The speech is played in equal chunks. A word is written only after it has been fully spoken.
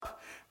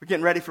We're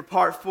getting ready for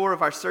part 4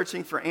 of our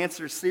Searching for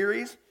Answers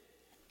series.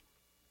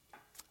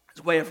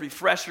 As a way of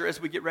refresher as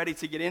we get ready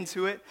to get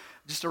into it.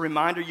 Just a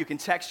reminder, you can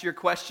text your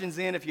questions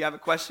in if you have a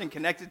question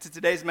connected to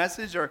today's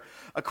message or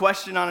a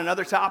question on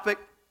another topic.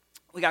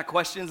 We got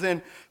questions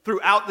in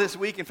throughout this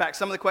week. In fact,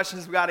 some of the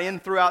questions we got in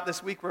throughout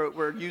this week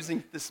we're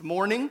using this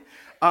morning.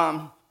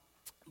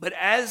 But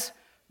as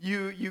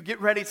you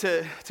get ready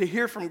to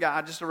hear from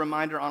God, just a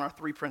reminder on our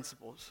 3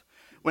 principles.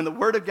 When the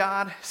Word of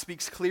God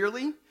speaks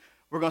clearly,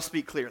 we're going to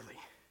speak clearly.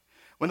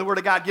 When the Word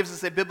of God gives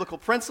us a biblical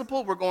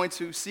principle, we're going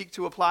to seek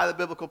to apply the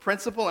biblical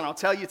principle. And I'll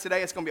tell you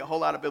today, it's going to be a whole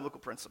lot of biblical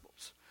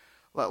principles.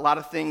 A lot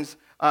of things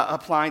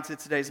applying to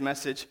today's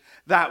message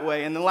that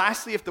way. And then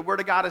lastly, if the Word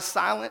of God is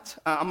silent,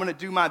 I'm going to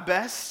do my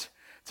best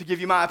to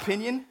give you my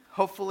opinion.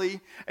 Hopefully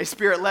a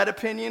Spirit-led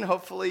opinion.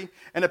 Hopefully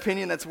an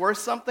opinion that's worth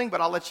something. But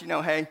I'll let you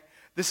know, hey,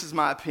 this is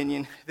my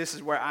opinion. This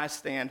is where I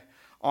stand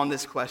on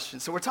this question.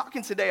 So we're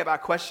talking today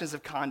about questions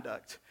of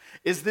conduct.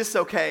 Is this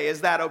okay?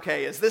 Is that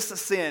okay? Is this a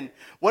sin?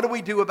 What do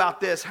we do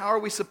about this? How are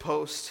we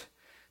supposed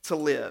to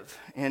live?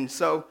 And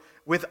so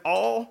with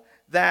all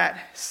that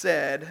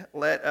said,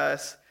 let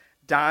us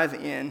dive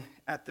in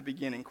at the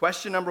beginning.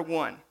 Question number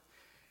 1,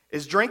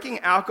 is drinking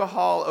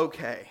alcohol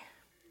okay?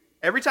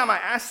 Every time I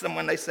ask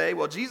someone, they say,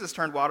 well, Jesus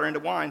turned water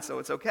into wine, so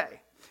it's okay.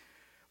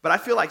 But I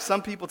feel like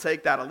some people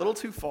take that a little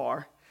too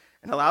far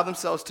and allow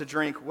themselves to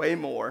drink way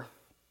more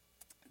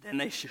than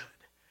they should.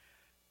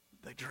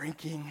 The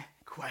drinking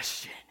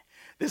question.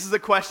 This is a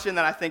question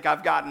that I think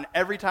I've gotten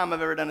every time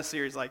I've ever done a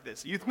series like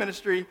this. Youth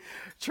ministry,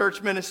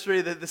 church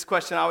ministry, this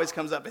question always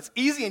comes up. It's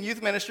easy in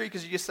youth ministry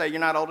because you just say, you're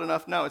not old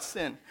enough. No, it's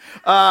sin.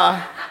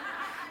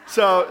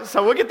 So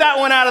we'll get that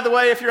one out of the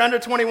way. If you're under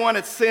 21,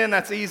 it's sin.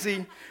 That's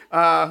easy.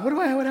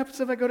 What happens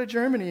if I go to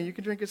Germany and you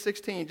can drink at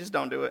 16? Just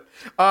don't do it.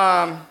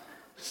 What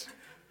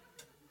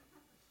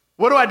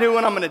do I do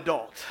when I'm an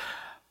adult?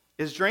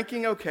 Is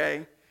drinking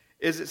okay?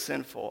 Is it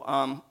sinful?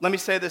 Let me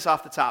say this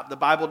off the top. The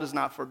Bible does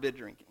not forbid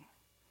drinking.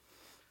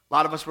 A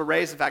lot of us were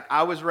raised, in fact,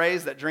 I was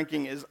raised that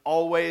drinking is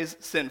always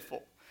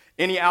sinful.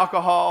 Any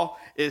alcohol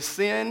is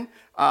sin.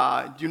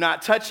 Do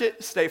not touch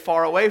it. Stay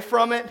far away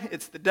from it.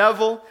 It's the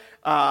devil.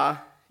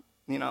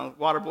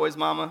 Water boy's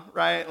mama,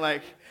 right?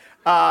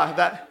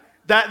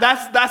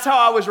 That's how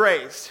I was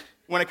raised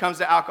when it comes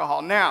to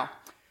alcohol. Now,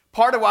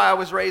 part of why I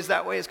was raised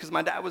that way is because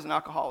my dad was an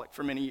alcoholic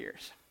for many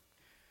years.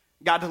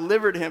 God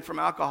delivered him from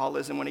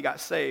alcoholism when he got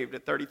saved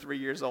at 33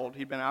 years old.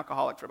 He'd been an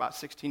alcoholic for about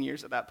 16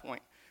 years at that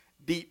point.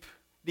 Deep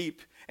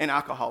in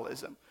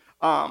alcoholism.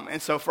 And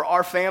so for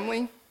our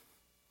family,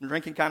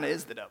 drinking kind of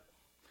is the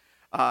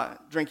devil.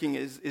 Drinking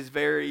is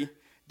very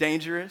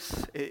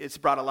dangerous. It's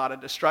brought a lot of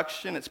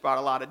destruction. It's brought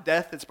a lot of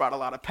death. It's brought a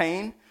lot of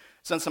pain.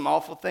 It's done some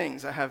awful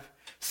things. I have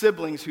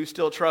siblings who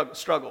still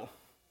struggle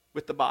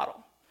with the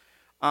bottle.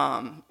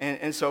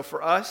 And so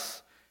for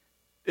us,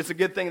 it's a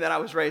good thing that I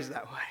was raised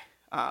that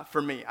way.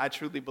 For me, I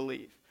truly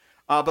believe.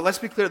 But let's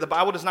be clear, the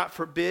Bible does not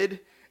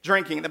forbid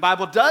drinking. The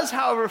Bible does,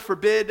 however,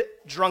 forbid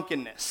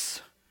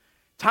drunkenness.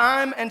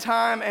 Time and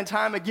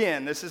time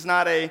again. This is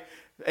not a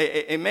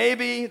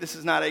maybe. This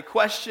is not a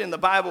question. The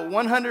Bible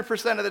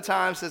 100% of the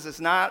time says it's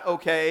not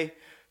okay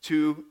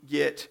to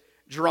get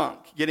drunk.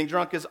 Getting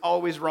drunk is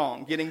always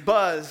wrong. Getting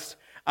buzzed,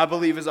 I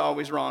believe, is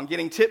always wrong.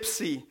 Getting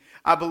tipsy,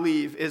 I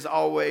believe, is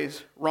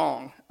always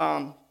wrong.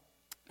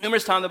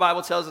 Numerous times the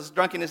Bible tells us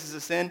drunkenness is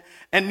a sin,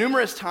 and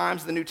numerous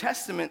times the New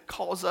Testament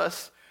calls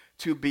us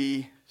to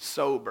be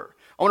sober.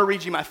 I want to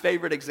read you my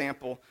favorite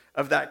example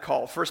of that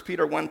call. 1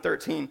 Peter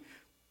 1:13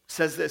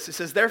 says this. It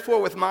says, therefore,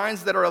 with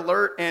minds that are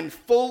alert and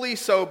fully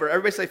sober.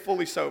 Everybody say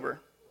fully sober.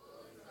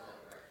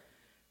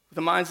 With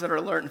the minds that are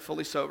alert and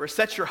fully sober.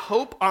 Set your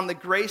hope on the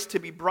grace to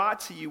be brought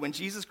to you when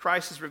Jesus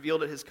Christ is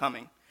revealed at his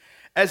coming.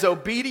 As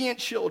obedient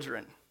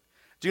children,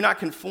 do not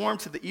conform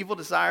to the evil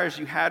desires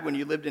you had when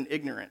you lived in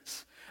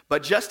ignorance.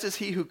 But just as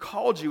he who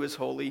called you is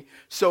holy,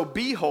 so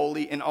be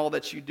holy in all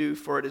that you do,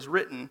 for it is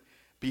written,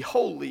 be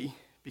holy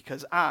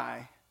because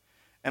I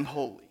am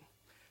holy.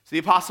 So the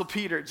Apostle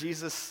Peter,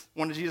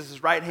 one of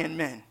Jesus' right-hand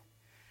men,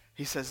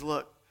 he says,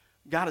 look,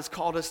 God has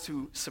called us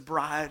to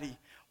sobriety.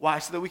 Why?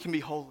 So that we can be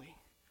holy.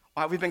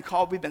 Why? We've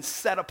been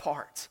set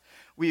apart.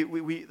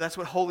 That's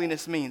what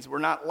holiness means. We're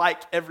not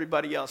like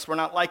everybody else. We're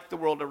not like the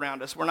world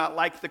around us. We're not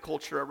like the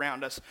culture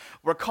around us.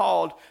 We're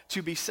called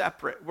to be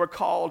separate. We're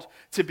called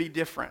to be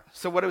different.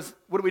 So what do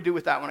we do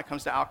with that when it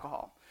comes to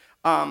alcohol?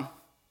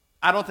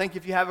 I don't think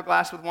if you have a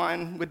glass of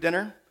wine with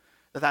dinner,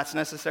 that's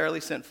necessarily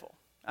sinful.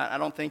 I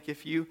don't think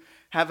if you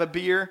have a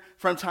beer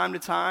from time to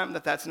time,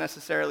 that's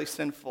necessarily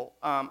sinful.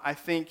 I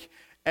think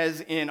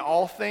as in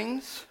all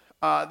things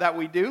that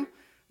we do,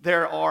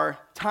 there are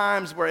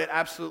times where it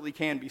absolutely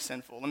can be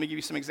sinful. Let me give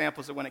you some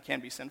examples of when it can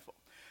be sinful.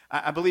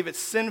 I believe it's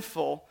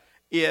sinful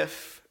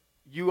if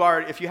you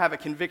have a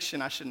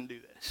conviction, I shouldn't do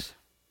this.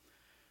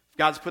 If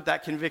God's put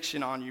that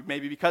conviction on you,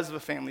 maybe because of a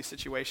family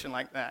situation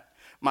like that,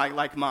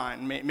 like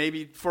mine.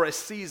 Maybe for a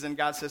season,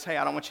 God says, hey,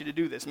 I don't want you to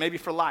do this. Maybe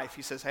for life,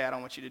 he says, hey, I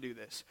don't want you to do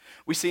this.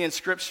 We see in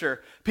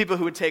Scripture people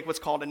who would take what's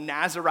called a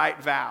Nazirite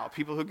vow,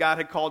 people who God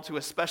had called to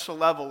a special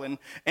level, and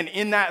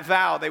in that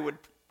vow, they would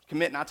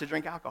commit not to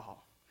drink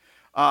alcohol.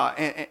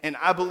 And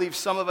I believe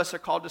some of us are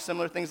called to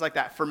similar things like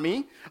that. For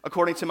me,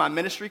 according to my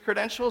ministry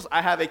credentials,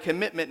 I have a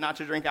commitment not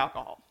to drink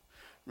alcohol.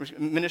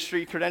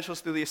 Ministry credentials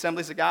through the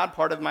Assemblies of God,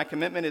 part of my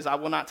commitment is I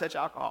will not touch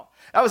alcohol.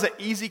 That was an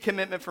easy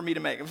commitment for me to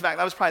make. In fact,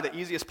 that was probably the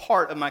easiest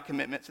part of my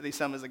commitment to the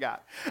Assemblies of God.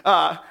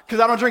 Because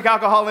I don't drink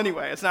alcohol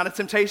anyway. It's not a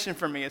temptation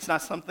for me. It's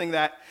not something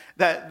that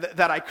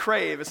I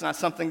crave. It's not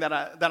something that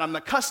I'm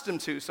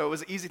accustomed to, so it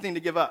was an easy thing to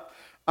give up.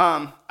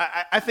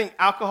 I think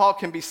alcohol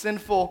can be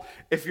sinful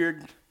if your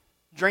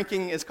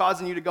drinking is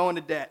causing you to go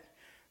into debt.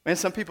 Man,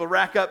 some people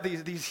rack up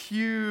these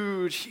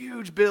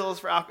huge bills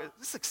for alcohol.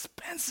 It's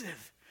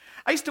expensive.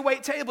 I used to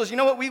wait tables. You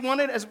know what we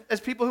wanted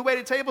as people who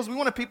waited tables? We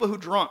wanted people who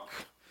drunk.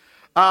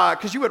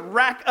 Because you would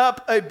rack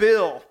up a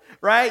bill,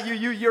 right?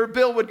 Your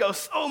bill would go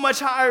so much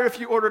higher if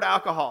you ordered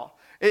alcohol.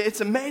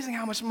 It's amazing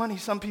how much money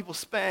some people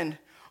spend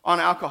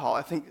on alcohol.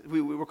 I think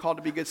we were called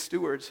to be good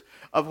stewards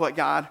of what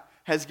God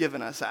has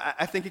given us.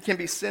 I think it can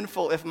be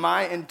sinful if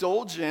my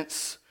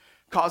indulgence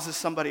causes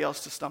somebody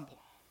else to stumble.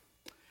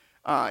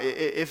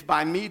 If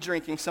by me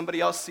drinking,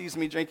 somebody else sees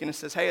me drinking and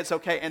says, hey, it's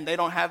okay, and they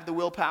don't have the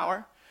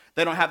willpower,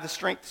 they don't have the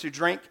strength to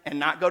drink and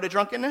not go to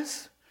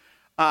drunkenness,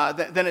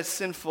 then it's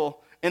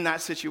sinful in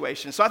that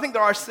situation. So I think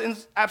there are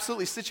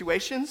absolutely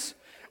situations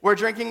where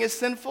drinking is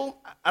sinful.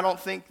 I don't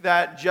think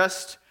that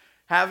just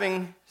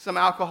having some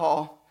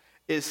alcohol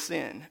is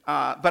sin.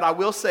 But I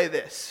will say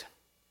this.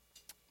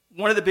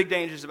 One of the big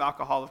dangers of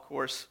alcohol, of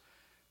course,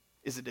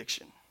 is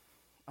addiction.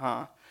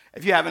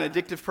 If you have an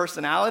addictive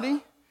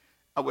personality,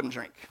 I wouldn't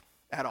drink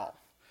at all.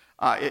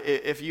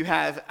 If you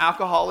have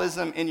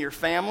alcoholism in your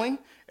family,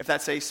 if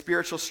that's a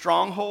spiritual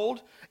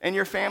stronghold in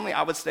your family,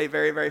 I would stay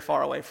very, very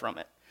far away from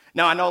it.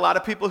 Now, I know a lot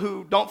of people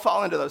who don't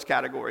fall into those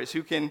categories,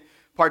 who can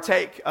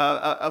partake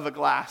of a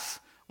glass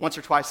once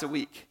or twice a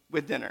week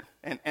with dinner,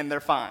 and they're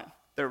fine.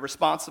 They're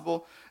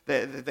responsible.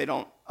 They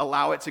don't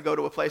allow it to go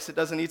to a place it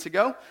doesn't need to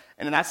go.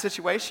 And in that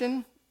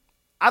situation,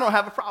 I don't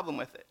have a problem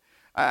with it.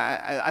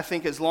 I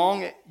think as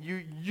long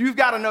you've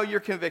got to know your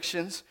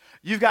convictions,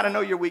 you've got to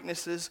know your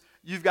weaknesses,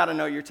 you've got to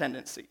know your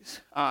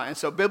tendencies. And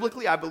so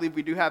biblically, I believe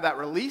we do have that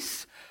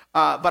release,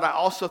 but I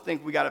also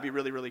think we got to be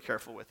really, really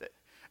careful with it.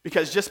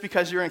 Because just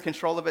because you're in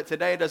control of it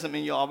today doesn't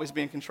mean you'll always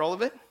be in control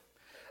of it.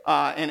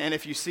 And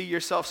if you see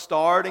yourself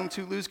starting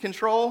to lose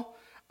control,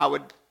 I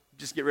would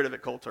just get rid of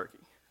it cold turkey.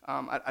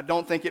 I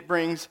don't think it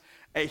brings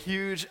a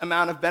huge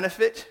amount of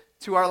benefit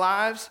to our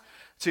lives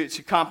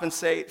to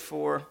compensate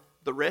for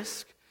the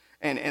risk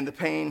and the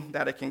pain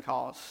that it can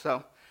cause.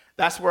 So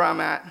that's where I'm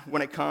at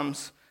when it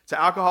comes to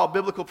alcohol.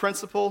 Biblical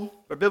principle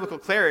or biblical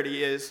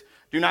clarity is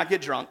do not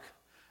get drunk.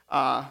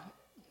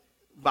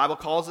 Bible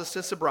calls us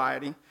to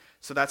sobriety,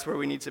 so that's where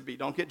we need to be.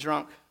 Don't get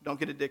drunk. Don't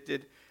get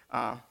addicted.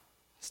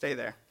 Stay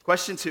there.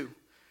 Question 2.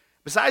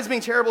 Besides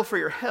being terrible for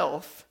your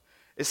health,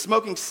 is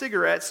smoking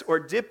cigarettes or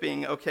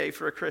dipping okay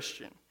for a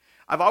Christian?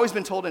 I've always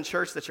been told in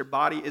church that your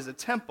body is a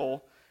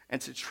temple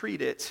and to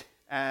treat it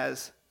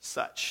as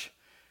such.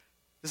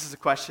 This is a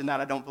question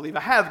that I don't believe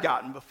I have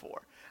gotten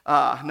before.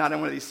 Not in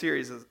one of these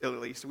series, at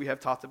least. We have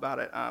talked about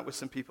it with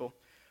some people.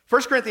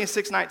 1 Corinthians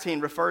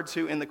 6:19, referred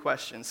to in the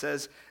question,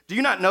 says, do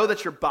you not know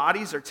that your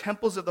bodies are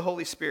temples of the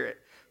Holy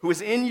Spirit, who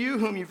is in you,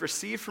 whom you've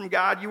received from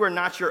God? You are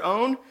not your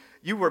own.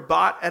 You were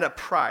bought at a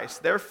price.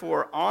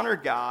 Therefore, honor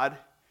God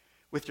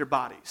with your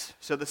bodies.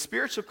 So the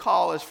spiritual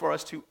call is for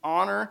us to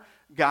honor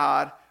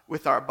God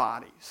with our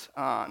bodies.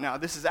 Now,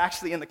 this is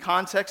actually in the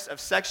context of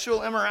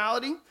sexual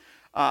immorality.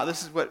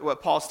 This is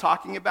what Paul's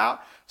talking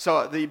about.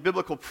 So the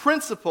biblical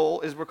principle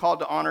is we're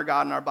called to honor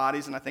God in our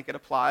bodies, and I think it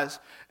applies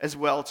as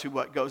well to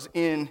what goes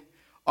in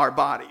our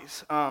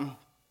bodies. 1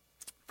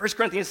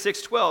 Corinthians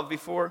 6:12,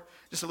 before,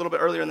 just a little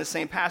bit earlier in the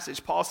same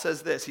passage, Paul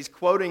says this. He's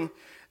quoting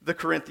the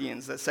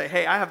Corinthians that say,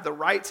 hey, I have the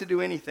right to do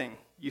anything,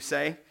 you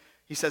say.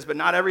 He says, but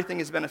not everything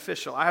is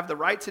beneficial. I have the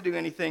right to do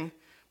anything,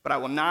 but I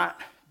will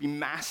not be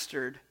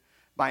mastered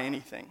by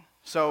anything.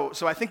 So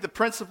I think the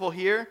principle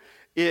here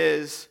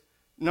is,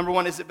 number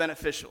one, is it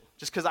beneficial?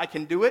 Just because I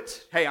can do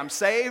it, hey, I'm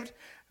saved,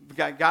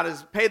 God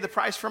has paid the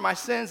price for my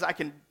sins, I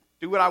can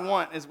do what I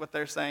want, is what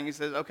they're saying. He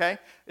says, okay,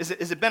 is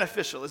it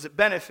beneficial? Is it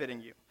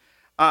benefiting you?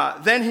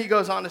 Then he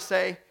goes on to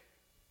say,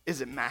 is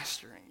it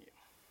mastering you?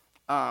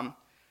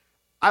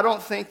 I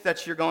don't think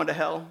that you're going to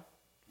hell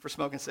for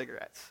smoking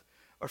cigarettes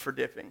or for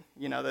dipping.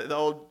 You know, the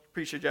old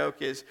preacher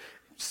joke is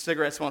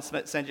cigarettes won't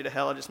send you to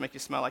hell, it'll just make you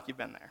smell like you've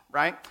been there,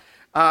 right?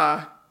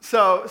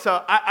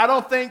 So I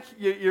don't think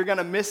you're going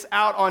to miss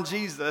out on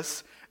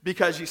Jesus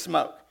because you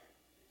smoke.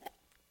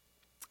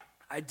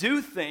 I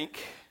do think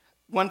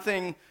one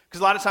thing,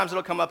 because a lot of times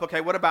it'll come up,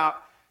 okay, what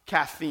about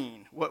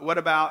caffeine? What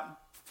about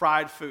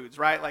fried foods,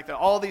 right? Like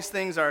all these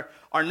things are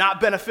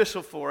not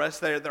beneficial for us.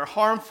 They're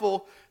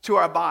harmful to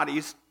our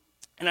bodies.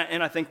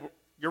 And I think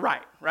you're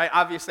right?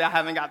 Obviously, I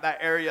haven't got that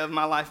area of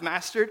my life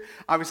mastered.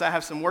 Obviously, I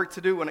have some work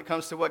to do when it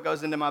comes to what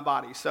goes into my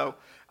body. So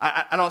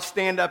I don't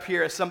stand up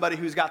here as somebody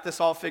who's got this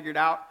all figured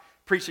out,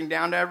 preaching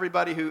down to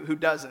everybody who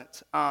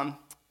doesn't.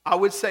 I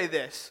would say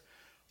this.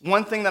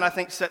 One thing that I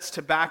think sets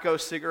tobacco,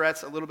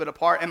 cigarettes a little bit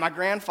apart, and my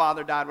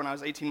grandfather died when I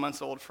was 18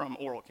 months old from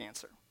oral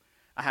cancer.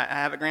 I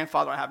have a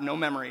grandfather I have no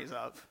memories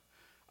of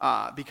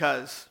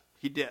because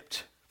he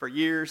dipped for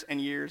years and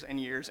years and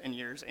years and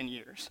years and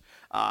years.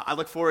 I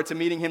look forward to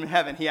meeting him in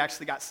heaven. He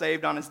actually got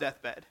saved on his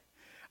deathbed.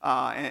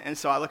 And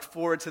so I look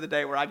forward to the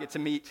day where I get to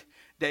meet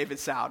David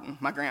Sowden,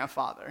 my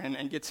grandfather,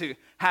 and get to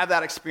have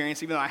that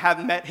experience, even though I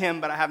haven't met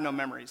him, but I have no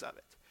memories of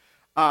it.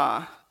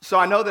 So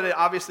I know that it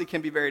obviously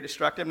can be very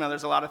destructive. Now,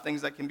 there's a lot of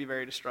things that can be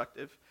very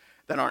destructive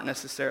that aren't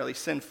necessarily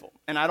sinful.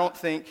 And I don't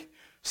think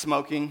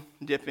smoking,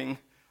 dipping,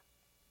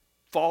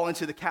 fall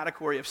into the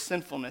category of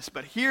sinfulness.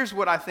 But here's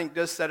what I think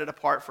does set it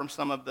apart from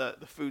some of the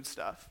food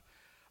stuff.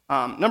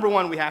 Number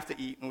one, we have to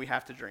eat and we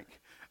have to drink.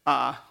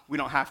 We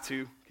don't have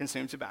to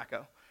consume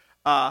tobacco.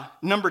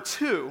 Number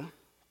two,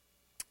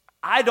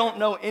 I don't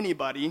know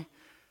anybody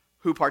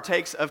who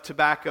partakes of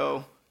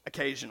tobacco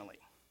occasionally.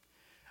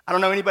 I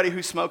don't know anybody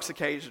who smokes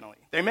occasionally.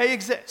 They may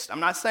exist. I'm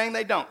not saying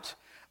they don't.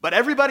 But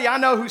everybody I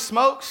know who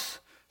smokes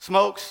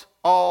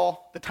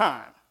all the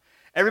time.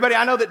 Everybody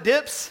I know that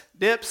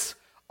dips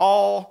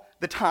all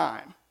the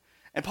time.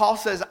 And Paul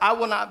says, I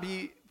will not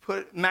be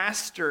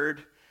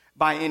mastered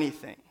by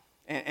anything.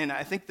 And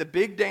I think the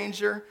big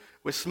danger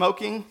with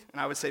smoking, and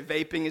I would say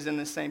vaping is in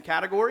the same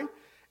category,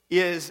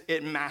 is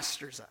it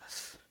masters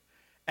us.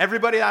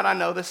 Everybody that I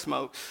know that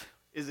smokes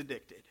is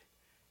addicted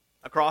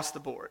across the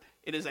board.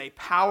 It is a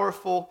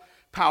powerful,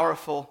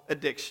 powerful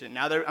addiction.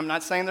 Now, I'm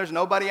not saying there's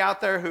nobody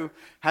out there who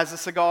has a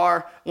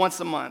cigar once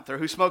a month or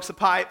who smokes a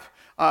pipe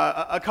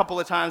a couple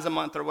of times a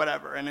month or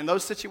whatever. And in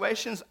those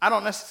situations, I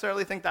don't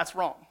necessarily think that's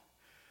wrong.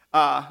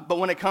 But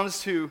when it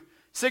comes to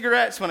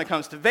cigarettes, when it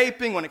comes to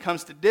vaping, when it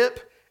comes to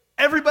dip,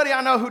 everybody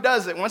I know who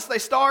does it, once they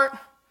start,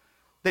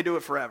 they do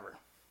it forever.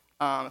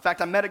 In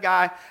fact, I met a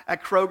guy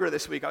at Kroger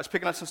this week. I was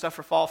picking up some stuff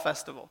for Fall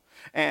Festival,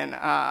 and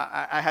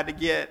I had to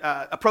get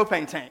a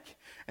propane tank.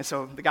 And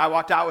so the guy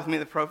walked out with me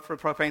for the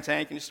propane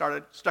tank, and he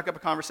struck up a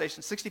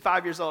conversation.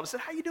 65 years old. I said,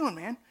 how you doing,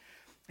 man?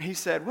 And he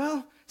said,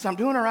 well, so I'm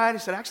doing all right. He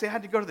said, actually, I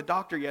had to go to the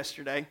doctor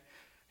yesterday.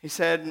 He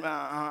said,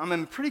 I'm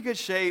in pretty good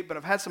shape, but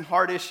I've had some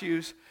heart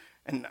issues.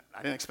 And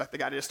I didn't expect the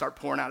guy to just start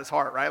pouring out his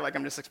heart, right? Like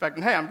I'm just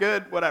expecting, hey, I'm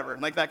good, whatever,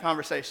 like that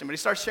conversation. But he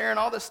starts sharing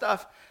all this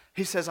stuff.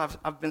 He says,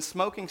 I've been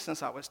smoking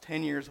since I was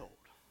 10 years old.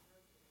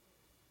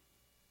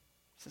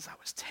 Since I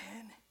was 10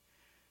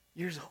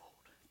 years old.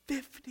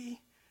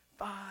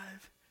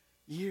 55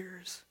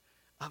 years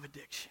of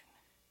addiction.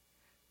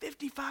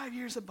 55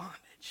 years of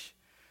bondage.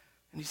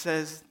 And he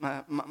says,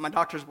 my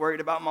doctor's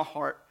worried about my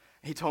heart.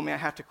 He told me I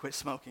have to quit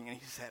smoking. And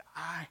he said,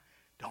 I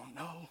don't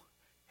know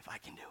if I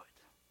can do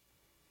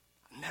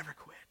it. I never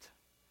quit.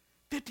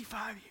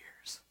 55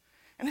 years.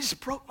 And it just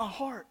broke my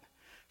heart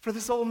for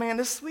this old man,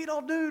 this sweet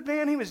old dude,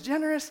 man. He was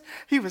generous.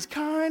 He was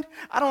kind.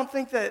 I don't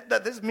think that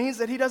this means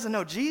that he doesn't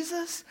know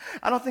Jesus.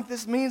 I don't think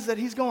this means that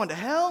he's going to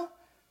hell.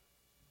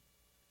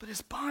 But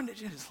it's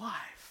bondage in his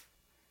life.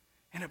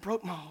 And it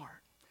broke my heart.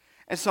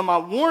 And so my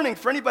warning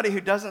for anybody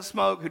who doesn't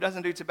smoke, who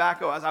doesn't do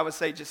tobacco, as I would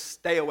say, just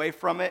stay away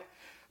from it.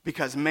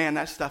 Because, man,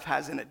 that stuff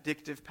has an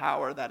addictive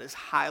power that is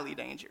highly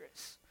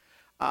dangerous.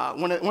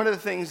 One of the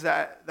things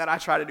that I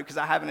try to do, because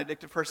I have an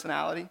addictive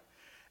personality,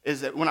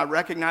 is that when I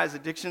recognize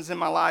addictions in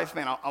my life,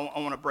 man, I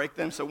want to break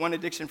them. So one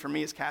addiction for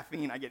me is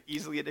caffeine. I get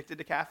easily addicted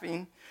to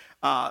caffeine.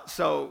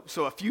 So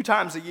a few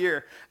times a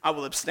year, I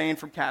will abstain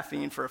from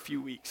caffeine for a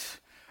few weeks.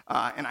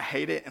 And I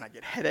hate it, and I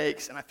get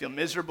headaches, and I feel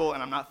miserable,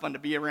 and I'm not fun to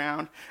be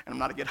around, and I'm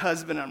not a good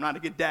husband, and I'm not a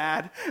good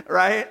dad,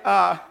 right?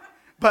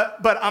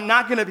 But I'm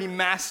not going to be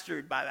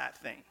mastered by that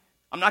thing.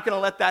 I'm not going to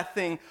let that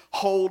thing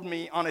hold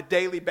me on a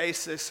daily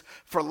basis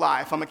for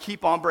life. I'm going to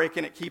keep on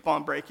breaking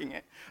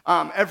it.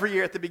 Every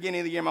year at the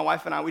beginning of the year, my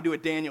wife and I, we do a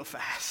Daniel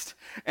fast.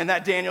 And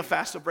that Daniel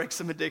fast will break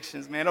some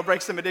addictions, man. It'll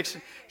break some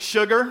addiction.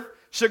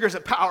 Sugar's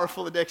a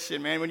powerful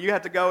addiction, man. When you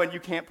have to go and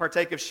you can't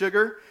partake of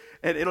sugar,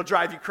 it'll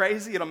drive you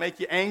crazy. It'll make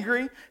you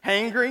angry,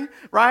 hangry,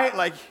 right?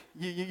 Like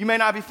you may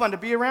not be fun to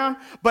be around,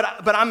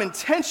 but I'm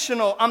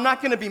intentional. I'm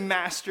not going to be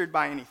mastered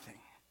by anything.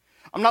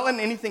 I'm not letting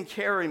anything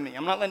carry me.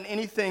 I'm not letting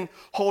anything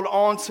hold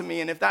on to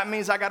me. And if that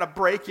means I got to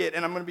break it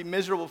and I'm going to be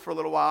miserable for a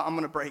little while, I'm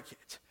going to break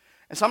it.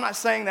 And so I'm not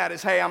saying that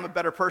as, hey, I'm a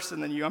better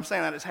person than you. I'm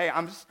saying that as, hey,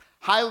 I'm just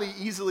highly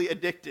easily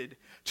addicted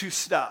to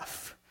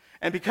stuff.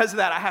 And because of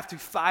that, I have to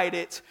fight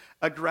it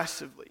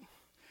aggressively.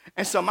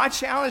 And so my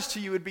challenge to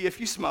you would be if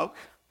you smoke,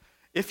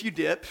 if you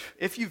dip,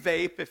 if you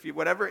vape, if you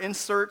whatever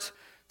insert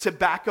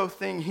tobacco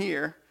thing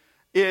here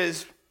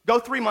is go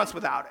 3 months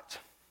without it.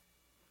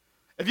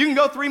 If you can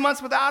go 3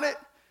 months without it,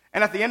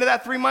 and at the end of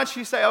that 3 months,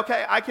 you say,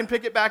 okay, I can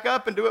pick it back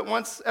up and do it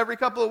once every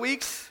couple of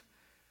weeks.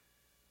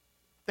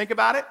 Think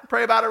about it.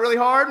 Pray about it really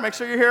hard. Make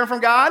sure you're hearing from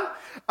God.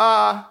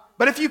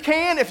 But if you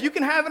can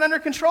have it under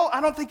control,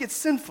 I don't think it's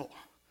sinful.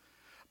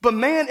 But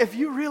man, if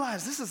you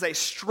realize this is a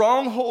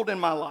stronghold in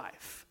my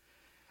life,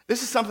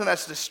 this is something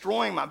that's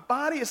destroying my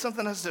body, it's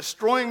something that's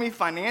destroying me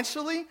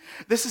financially,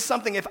 this is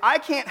something, if I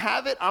can't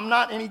have it, I'm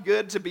not any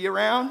good to be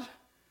around,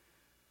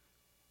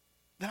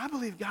 then I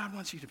believe God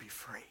wants you to be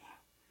free.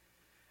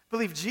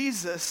 believe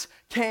Jesus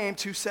came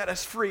to set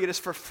us free. It is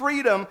for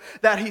freedom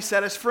that he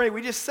set us free.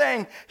 We just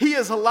sang, he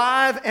is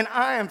alive and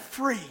I am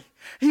free.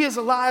 He is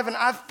alive and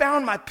I've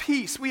found my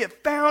peace. We have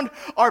found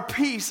our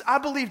peace. I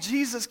believe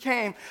Jesus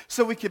came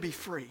so we could be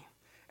free.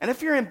 And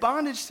if you're in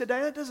bondage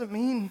today, that doesn't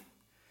mean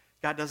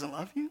God doesn't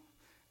love you.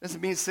 It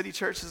doesn't mean City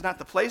Church is not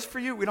the place for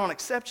you. We don't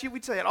accept you.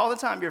 We tell you it all the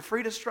time. You're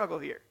free to struggle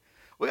here.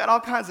 We got all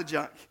kinds of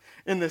junk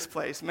in this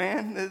place,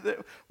 man.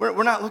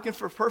 We're not looking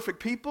for perfect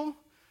people.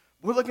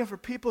 We're looking for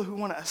people who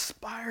want to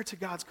aspire to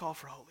God's call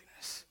for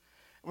holiness.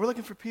 We're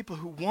looking for people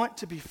who want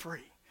to be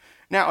free.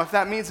 Now, if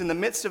that means in the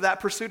midst of that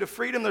pursuit of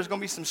freedom, there's going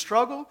to be some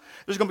struggle,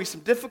 there's going to be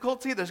some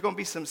difficulty, there's going to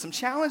be some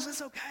challenge,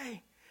 that's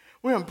okay.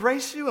 We'll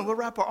embrace you and we'll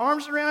wrap our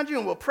arms around you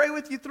and we'll pray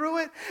with you through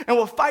it and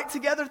we'll fight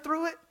together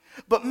through it.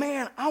 But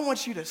man, I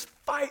want you to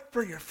fight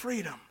for your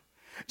freedom.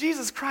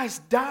 Jesus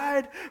Christ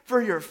died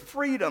for your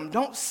freedom.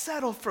 Don't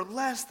settle for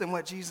less than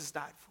what Jesus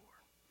died for.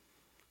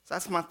 So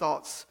that's my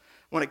thoughts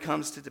when it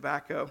comes to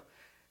tobacco,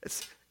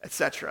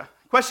 etc.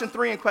 Question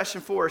 3 and question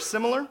 4 are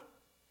similar.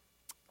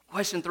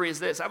 Question 3 is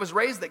this. I was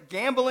raised that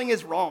gambling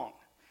is wrong.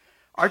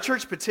 Our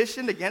church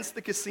petitioned against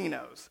the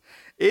casinos.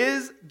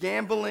 Is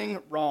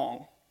gambling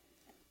wrong?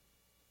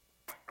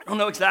 I don't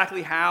know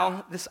exactly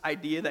how this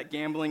idea that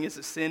gambling is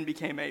a sin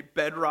became a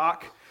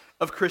bedrock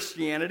of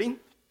Christianity,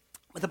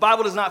 but the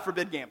Bible does not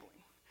forbid gambling.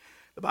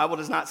 The Bible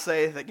does not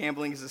say that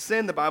gambling is a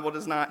sin. The Bible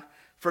does not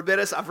forbid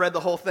us. I've read the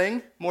whole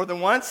thing more than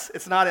once.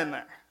 It's not in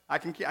there. I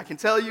can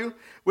tell you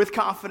with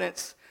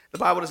confidence, the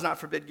Bible does not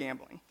forbid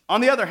gambling.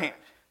 On the other hand,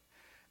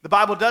 the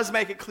Bible does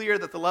make it clear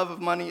that the love of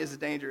money is a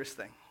dangerous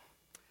thing.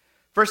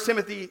 1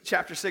 Timothy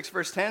chapter 6,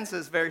 verse 10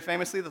 says very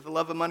famously that the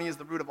love of money is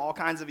the root of all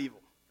kinds of evil.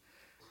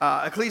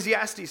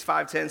 Ecclesiastes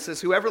 5:10 says,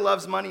 whoever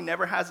loves money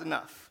never has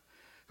enough.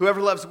 Whoever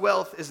loves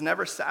wealth is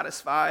never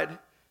satisfied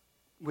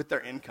with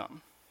their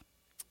income.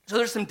 So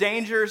there's some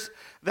dangers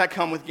that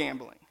come with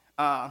gambling.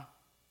 One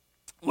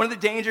of the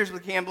dangers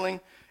with gambling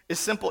is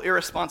simple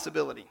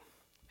irresponsibility.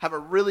 Have a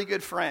really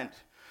good friend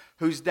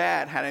whose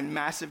dad had a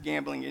massive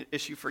gambling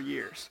issue for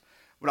years.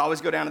 Would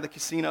always go down to the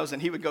casinos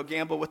and he would go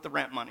gamble with the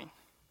rent money.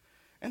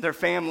 And their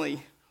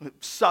family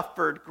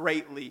suffered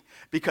greatly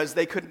because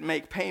they couldn't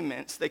make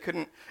payments. They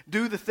couldn't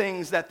do the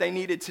things that they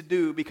needed to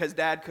do because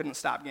dad couldn't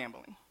stop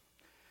gambling.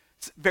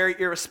 It's very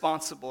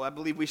irresponsible. I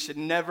believe we should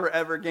never,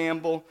 ever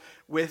gamble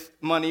with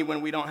money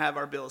when we don't have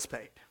our bills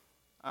paid.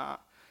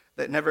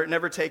 That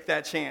never take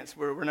that chance.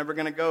 We're never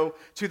going to go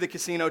to the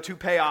casino to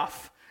pay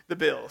off the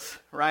bills,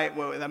 right?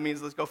 Well, that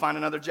means let's go find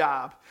another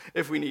job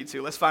if we need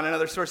to. Let's find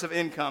another source of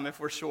income if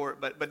we're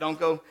short. But don't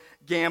go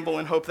gamble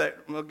and hope that,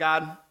 well,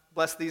 God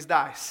bless these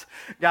dice.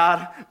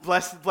 God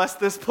bless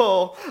this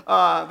pull.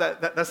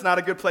 That's not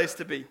a good place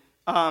to be.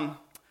 I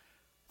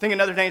think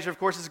another danger, of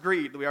course, is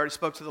greed. We already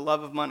spoke to the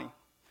love of money.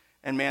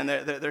 And man,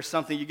 there's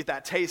something, you get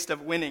that taste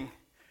of winning.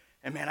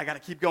 And man, I got to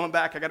keep going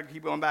back.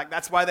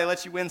 That's why they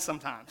let you win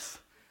sometimes.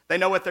 They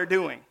know what they're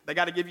doing. They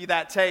got to give you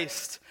that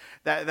taste.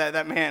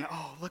 That man,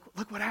 oh,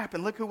 look what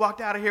happened. Look who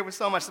walked out of here with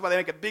so much. That's why they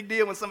make a big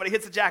deal when somebody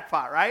hits a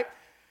jackpot, right?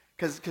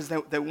 Because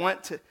they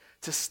want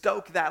to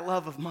stoke that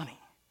love of money.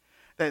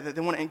 They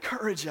want to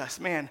encourage us.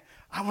 Man,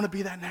 I want to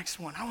be that next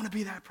one. I want to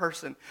be that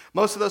person.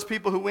 Most of those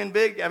people who win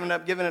big end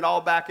up giving it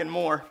all back and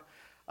more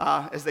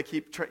as they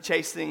keep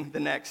chasing the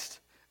next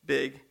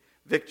big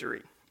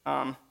victory.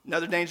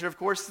 Another danger, of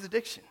course, is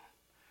addiction.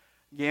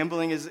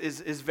 Gambling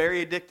is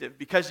very addictive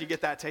because you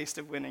get that taste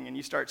of winning and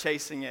you start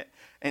chasing it,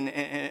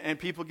 and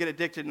people get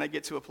addicted and they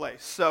get to a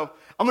place. So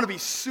I'm going to be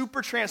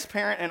super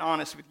transparent and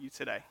honest with you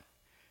today.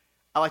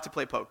 I like to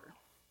play poker.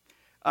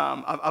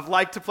 I've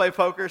liked to play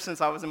poker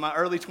since I was in my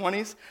early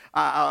 20s.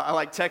 I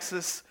like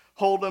Texas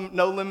Hold'em,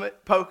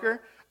 no-limit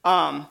poker.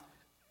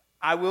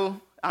 I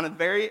will, on a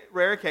very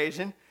rare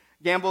occasion,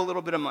 gamble a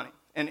little bit of money.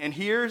 And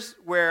here's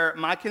where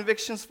my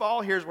convictions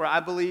fall. Here's where I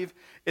believe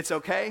it's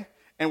okay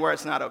and where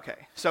it's not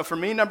okay. So for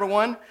me, number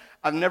one,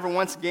 I've never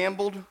once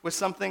gambled with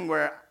something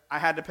where I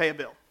had to pay a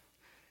bill.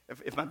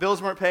 If my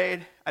bills weren't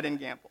paid, I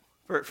didn't gamble.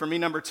 For me,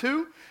 number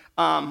two,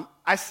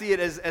 I see it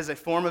as a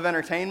form of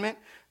entertainment.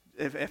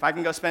 If I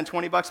can go spend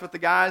 $20 with the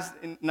guys,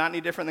 not any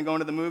different than going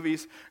to the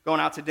movies, going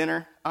out to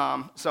dinner.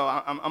 So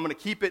I'm going to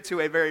keep it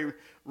to a very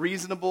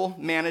reasonable,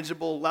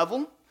 manageable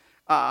level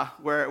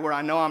where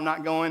I know I'm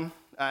not going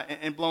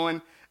and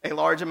blowing a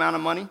large amount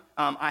of money.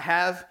 I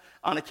have,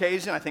 on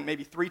occasion, I think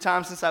maybe 3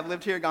 times since I've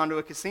lived here, gone to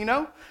a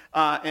casino,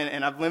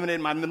 and I've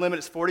my limit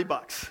is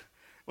 $40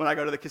 when I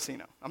go to the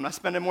casino. I'm not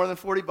spending more than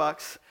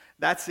 $40.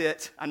 That's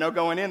it. I know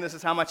going in, this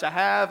is how much I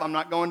have. I'm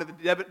not going to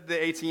the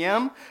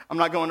ATM. I'm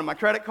not going to my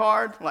credit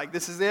card. Like,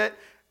 this is it.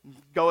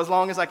 Go as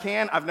long as I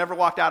can. I've never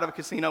walked out of a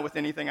casino with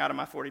anything out of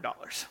my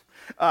 $40.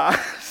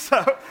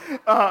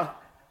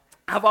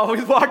 I've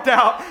always walked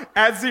out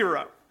at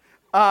zero.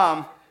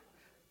 I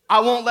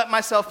won't let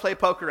myself play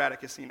poker at a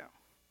casino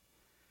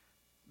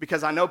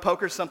because I know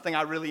poker is something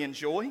I really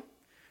enjoy.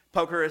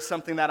 Poker is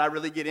something that I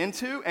really get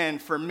into,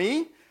 and for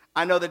me,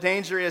 I know the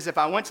danger is if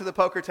I went to the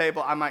poker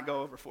table, I might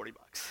go over $40.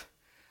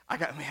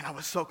 I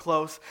was so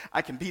close.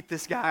 I can beat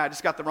this guy. I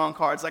just got the wrong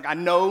cards. Like, I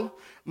know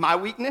my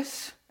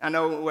weakness. I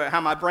know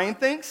how my brain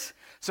thinks.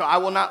 So I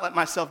will not let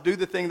myself do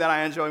the thing that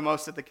I enjoy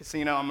most at the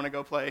casino. I'm going to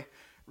go play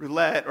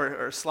roulette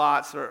or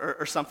slots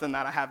or something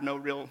that I have no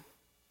real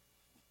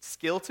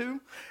skill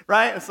to,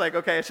 right? It's like,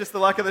 okay, it's just the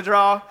luck of the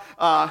draw.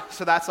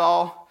 So that's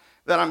all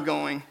that I'm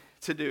going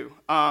to do.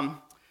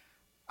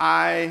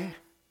 I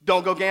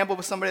don't go gamble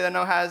with somebody that I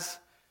know has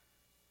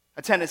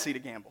a tendency to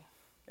gamble,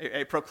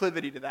 a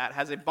proclivity to that,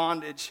 has a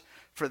bondage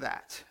for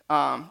that.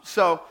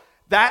 So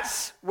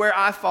that's where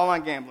I fall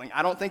on gambling.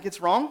 I don't think it's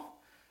wrong.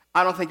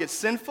 I don't think it's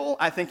sinful.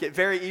 I think it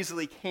very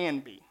easily can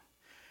be.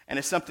 And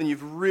it's something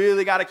you've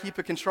really got to keep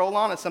a control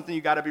on. It's something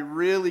you've got to be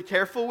really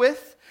careful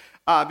with,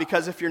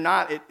 because if you're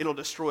not, it'll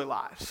destroy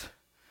lives.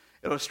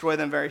 It'll destroy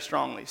them very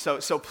strongly.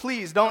 So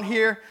please don't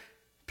hear,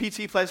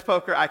 PT plays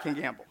poker, I can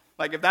gamble.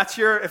 Like, if that's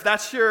your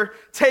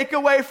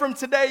takeaway from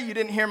today, you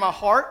didn't hear my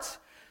heart.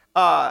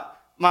 My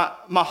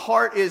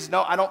heart is,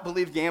 no, I don't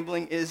believe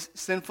gambling is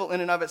sinful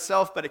in and of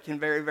itself, but it can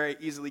very, very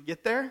easily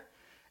get there.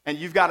 And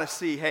you've got to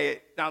see,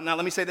 hey, now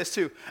let me say this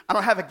too. I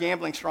don't have a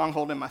gambling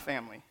stronghold in my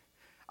family.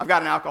 I've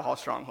got an alcohol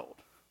stronghold.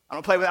 I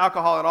don't play with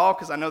alcohol at all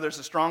because I know there's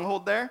a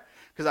stronghold there,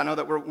 because I know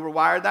that we're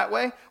wired that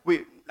way.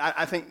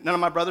 I think none of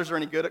my brothers are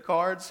any good at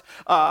cards.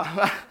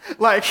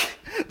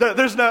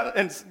 There's no,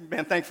 and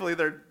man, thankfully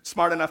they're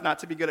smart enough not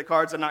to be good at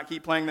cards and not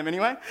keep playing them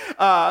anyway.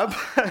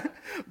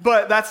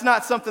 But that's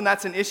not something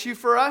that's an issue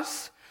for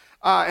us.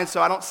 And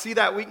so I don't see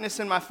that weakness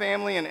in my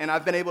family, and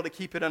I've been able to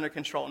keep it under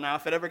control. Now,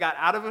 if it ever got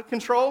out of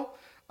control,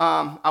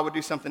 I would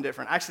do something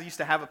different. I actually used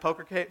to have a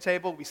poker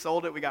table. We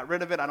sold it. We got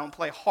rid of it. I don't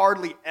play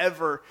hardly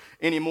ever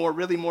anymore,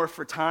 really more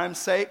for time's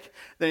sake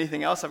than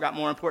anything else. I've got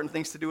more important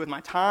things to do with my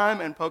time,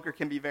 and poker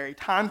can be very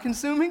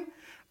time-consuming.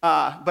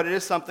 But it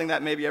is something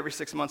that maybe every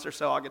 6 months or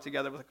so I'll get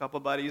together with a couple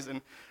buddies, and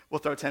we'll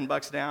throw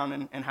 $10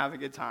 down and have a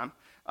good time.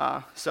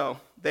 So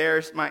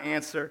there's my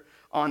answer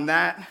on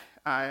that.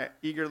 I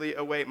eagerly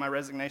await my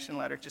resignation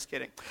letter. Just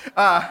kidding.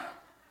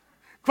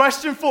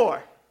 Question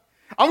 4.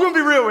 I'm going to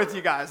be real with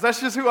you guys. That's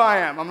just who I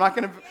am. I'm not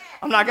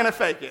going to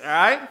fake it, all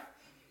right?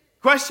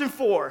 Question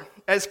 4.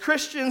 As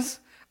Christians,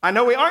 I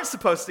know we aren't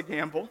supposed to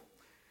gamble,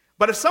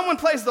 but if someone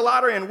plays the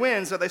lottery and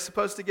wins, are they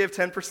supposed to give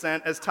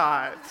 10% as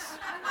tithes?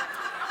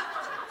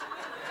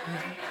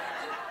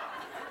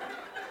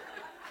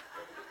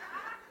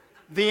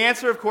 The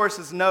answer, of course,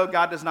 is no.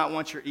 God does not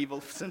want your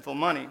evil, sinful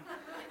money.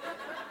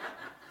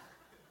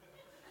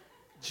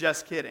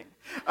 Just kidding.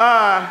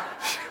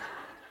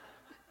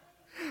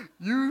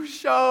 You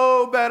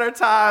sure better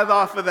tithe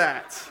off of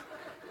that.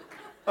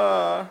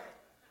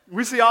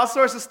 We see all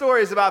sorts of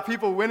stories about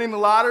people winning the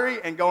lottery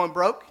and going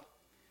broke.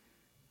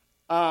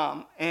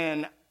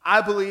 And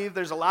I believe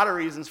there's a lot of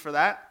reasons for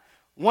that.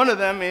 One of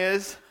them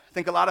is, I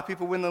think a lot of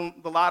people win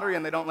the lottery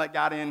and they don't let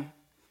God in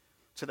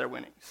to their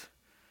winnings.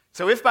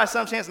 So if by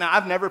some chance, now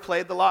I've never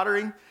played the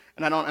lottery,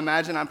 and I don't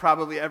imagine I'm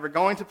probably ever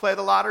going to play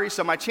the lottery,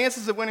 so my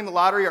chances of winning the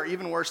lottery are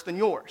even worse than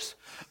yours.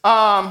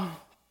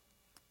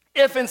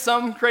 If in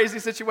some crazy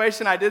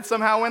situation I did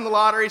somehow win the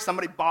lottery,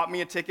 somebody bought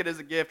me a ticket as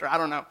a gift, or I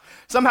don't know,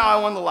 somehow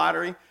I won the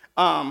lottery,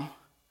 the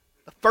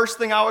first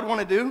thing I would want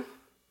to do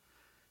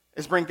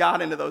is bring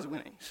God into those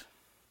winnings.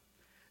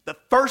 The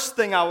first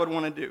thing I would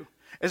want to do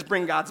is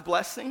bring God's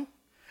blessing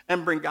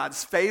and bring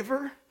God's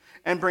favor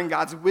and bring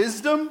God's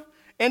wisdom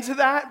into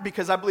that,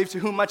 because I believe to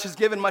whom much is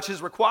given, much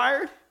is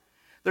required.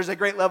 There's a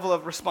great level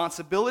of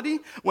responsibility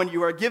when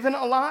you are given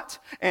a lot,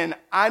 and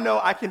I know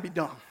I can be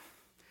dumb.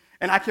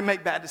 And I can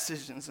make bad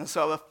decisions. And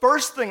so the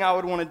first thing I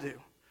would want to do,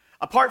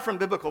 apart from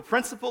biblical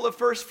principle of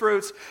first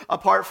fruits,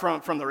 apart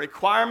from the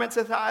requirements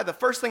of tithe, the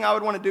first thing I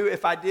would want to do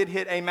if I did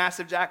hit a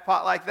massive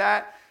jackpot like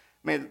that,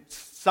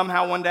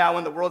 somehow one day I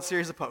win the World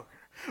Series of Poker,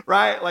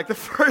 right? Like the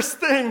first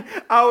thing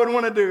I would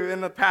want to do,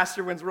 and the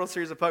pastor wins World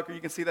Series of Poker, you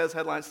can see those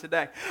headlines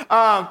today,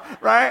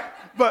 right?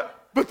 But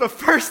the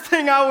first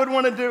thing I would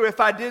want to do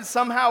if I did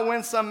somehow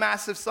win some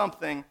massive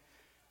something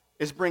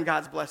is bring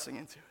God's blessing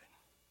into it.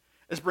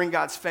 Is bring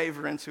God's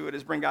favor into it,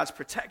 is bring God's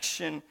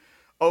protection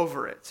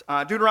over it.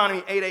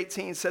 Deuteronomy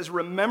 8:18 says,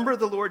 remember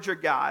the Lord your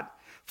God,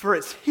 for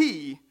it's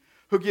He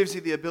who gives you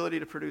the ability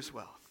to produce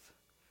wealth.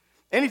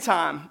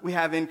 Anytime we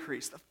have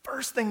increase, the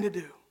first thing to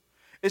do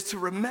is to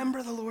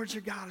remember the Lord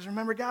your God. Is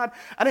remember, God,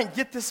 I didn't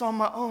get this on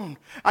my own.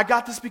 I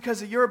got this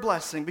because of your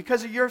blessing,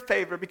 because of your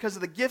favor, because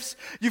of the gifts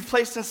you've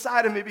placed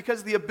inside of me, because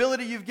of the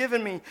ability you've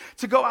given me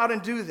to go out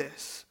and do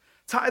this.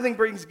 Tithing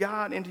brings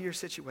God into your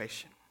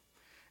situation.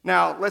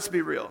 Now, let's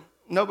be real.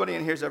 Nobody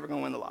in here is ever going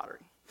to win the lottery.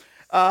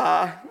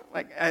 I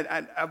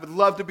would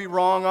love to be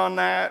wrong on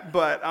that,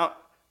 but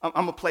I'm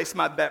going to place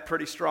my bet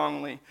pretty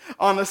strongly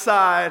on the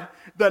side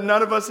that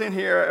none of us in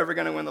here are ever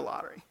going to win the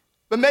lottery.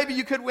 But maybe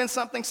you could win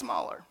something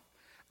smaller.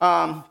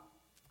 I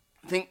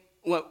think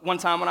one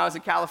time when I was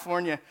in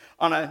California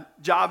on a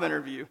job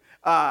interview,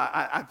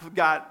 I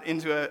got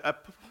into a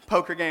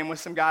poker game with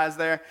some guys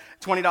there,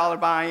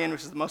 $20 buy-in,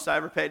 which is the most I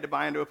ever paid to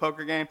buy into a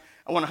poker game.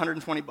 I won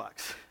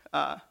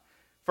 $120.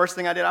 First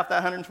thing I did off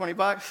that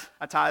 $120,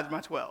 I tithed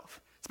my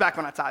 12. It's back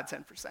when I tithe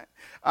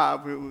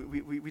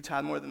 10%. We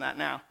tithe more than that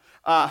now.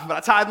 But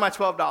I tithe my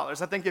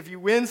 $12. I think if you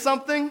win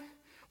something,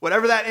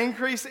 whatever that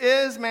increase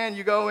is, man,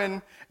 you go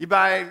and you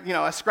buy,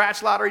 a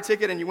scratch lottery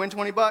ticket and you win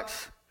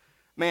 $20.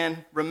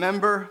 Man,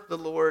 remember the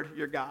Lord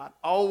your God.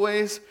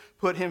 Always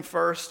put him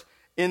first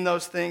in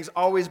those things.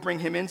 Always bring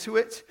him into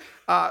it.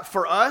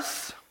 For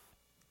us,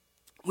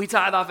 we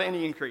tithe off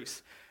any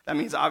increase. That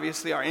means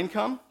obviously our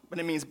income, but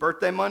it means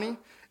birthday money.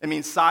 It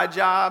means side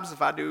jobs.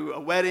 If I do a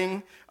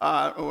wedding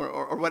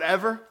or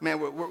whatever, man,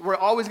 we're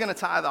always going to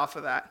tithe off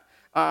of that.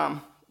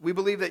 We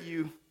believe that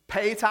you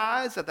pay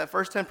tithes, that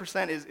first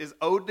 10% is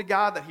owed to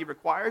God, that he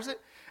requires it,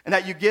 and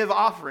that you give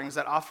offerings,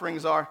 that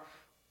offerings are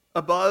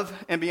above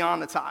and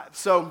beyond the tithe.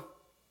 So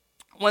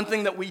one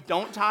thing that we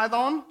don't tithe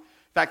on,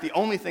 in fact, the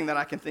only thing that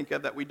I can think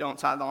of that we don't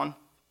tithe on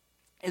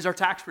is our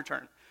tax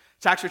return.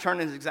 Tax return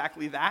is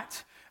exactly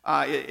that.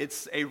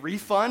 It's a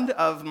refund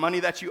of money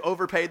that you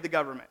overpaid the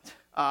government.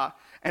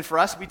 And for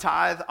us, we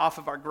tithe off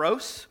of our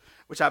gross,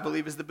 which I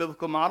believe is the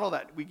biblical model,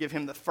 that we give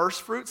him the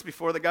first fruits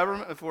before the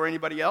government, before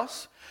anybody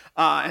else.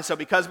 And so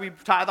because we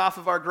tithe off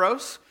of our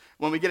gross,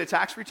 when we get a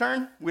tax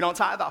return, we don't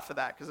tithe off of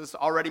that because it's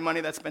already money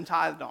that's been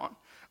tithed on.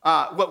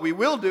 What we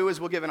will do is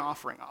we'll give an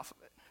offering off of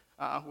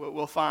it.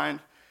 We'll find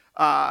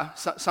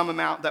some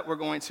amount that we're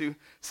going to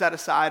set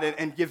aside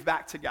and give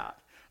back to God.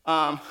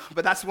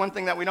 But that's one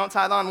thing that we don't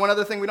tithe on. One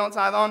other thing we don't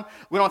tithe on,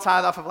 we don't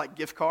tithe off of like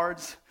gift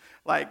cards.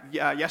 Like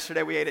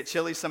yesterday we ate at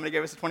Chili's, somebody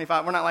gave us a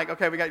 $25. We're not like,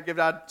 okay, we got to give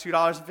out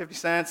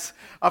 $2.50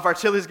 off our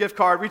Chili's gift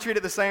card. We treat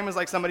it the same as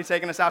like somebody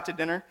taking us out to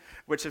dinner,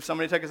 which if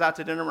somebody took us out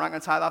to dinner, we're not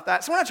going to tithe off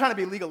that. So we're not trying to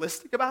be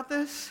legalistic about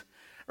this,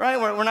 right?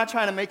 We're not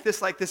trying to make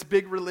this like this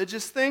big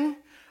religious thing.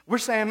 We're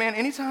saying, man,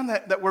 anytime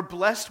that we're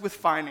blessed with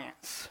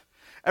finance,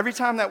 every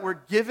time that we're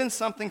given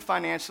something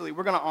financially,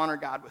 we're going to honor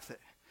God with it.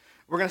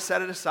 We're going to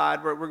set it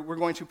aside. We're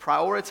going to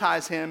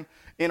prioritize him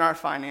in our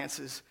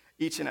finances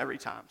each and every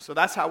time. So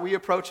that's how we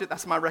approach it.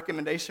 That's my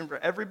recommendation for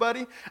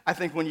everybody. I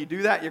think when you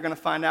do that, you're going to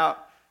find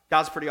out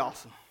God's pretty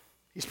awesome.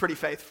 He's pretty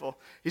faithful.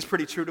 He's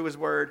pretty true to his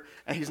word,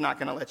 and he's not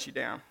going to let you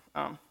down.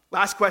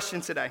 Last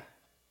question today,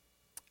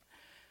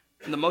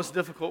 and the most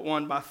difficult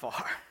one by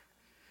far.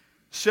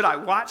 Should I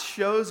watch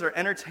shows or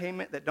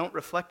entertainment that don't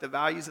reflect the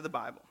values of the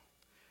Bible?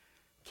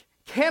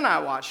 Can I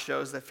watch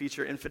shows that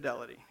feature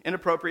infidelity,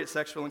 inappropriate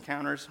sexual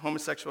encounters,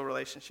 homosexual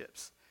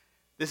relationships?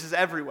 This is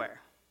everywhere.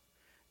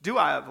 Do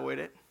I avoid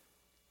it?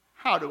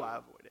 How do I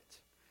avoid it?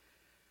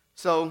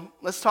 So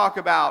let's talk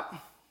about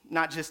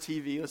not just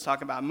TV. Let's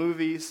talk about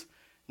movies,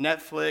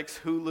 Netflix,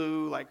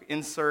 Hulu, like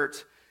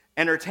insert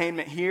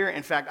entertainment here.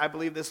 In fact, I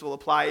believe this will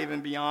apply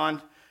even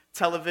beyond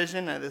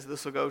television.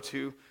 This will go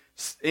to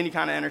any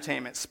kind of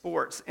entertainment,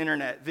 sports,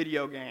 internet,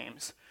 video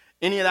games,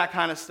 any of that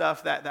kind of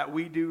stuff that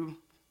we do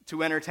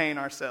to entertain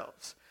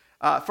ourselves.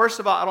 First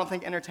of all, I don't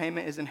think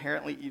entertainment is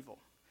inherently evil.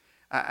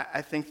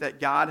 I think that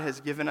God has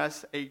given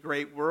us a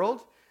great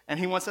world, and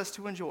he wants us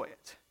to enjoy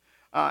it.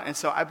 And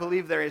so I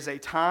believe there is a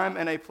time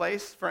and a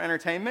place for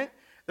entertainment.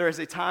 There is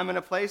a time and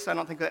a place. I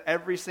don't think that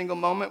every single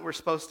moment we're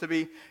supposed to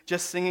be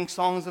just singing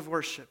songs of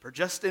worship or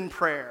just in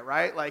prayer,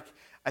 right? Like,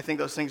 I think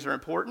those things are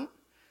important.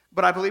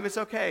 But I believe it's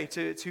okay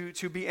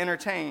to be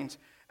entertained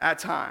at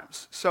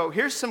times. So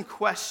here's some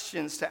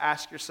questions to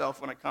ask yourself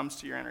when it comes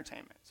to your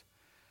entertainment.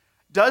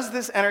 Does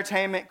this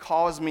entertainment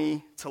cause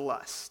me to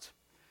lust?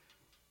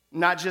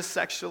 Not just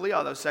sexually,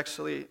 although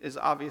sexually is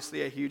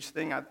obviously a huge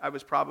thing. I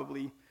was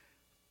probably,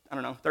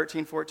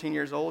 13, 14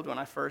 years old when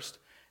I first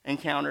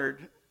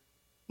encountered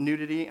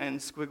nudity and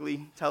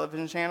squiggly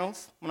television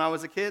channels when I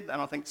was a kid. I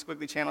don't think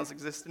squiggly channels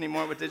exist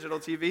anymore with digital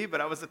TV, but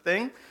that was a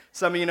thing.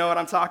 Some of you know what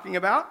I'm talking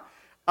about.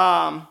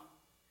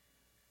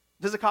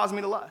 Does it cause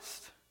me to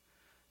lust?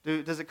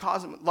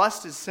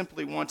 Lust is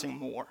simply wanting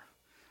more,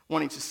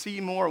 wanting to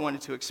see more, wanting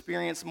to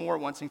experience more,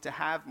 wanting to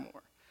have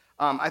more.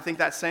 I think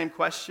that same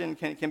question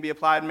can be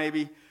applied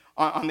maybe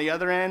on the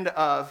other end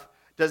of,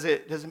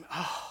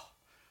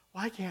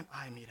 why can't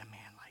I meet a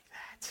man like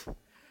that?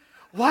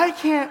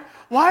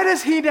 Why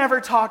does he never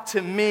talk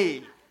to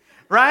me?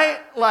 Right?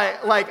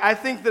 Like I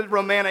think the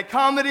romantic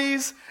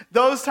comedies,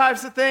 those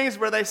types of things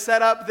where they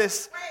set up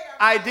this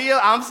ideal,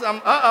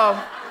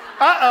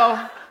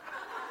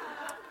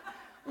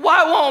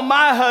 why won't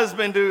my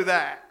husband do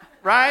that?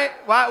 Right?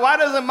 Why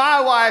doesn't my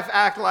wife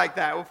act like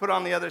that? We'll put it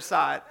on the other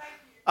side.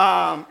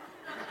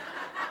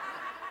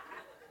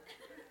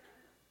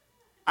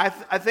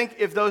 I think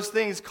if those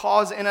things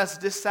cause in us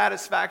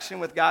dissatisfaction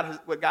with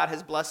what God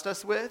has blessed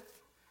us with,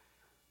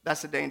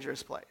 that's a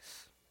dangerous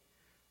place.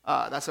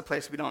 That's a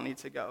place we don't need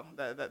to go.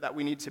 That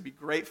we need to be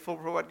grateful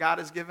for what God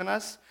has given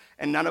us.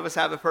 And none of us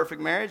have a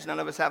perfect marriage. None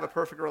of us have a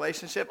perfect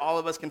relationship. All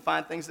of us can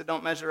find things that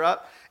don't measure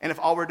up. And if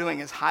all we're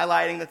doing is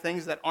highlighting the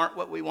things that aren't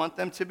what we want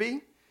them to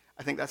be,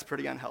 I think that's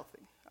pretty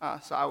unhealthy.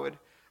 So I would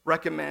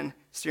recommend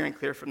steering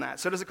clear from that.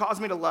 So does it cause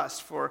me to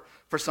lust for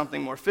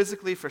something more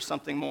physically, for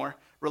something more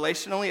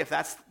relationally? If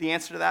that's the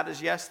answer to that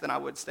is yes, then I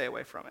would stay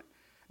away from it.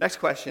 Next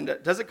question,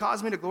 does it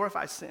cause me to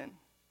glorify sin?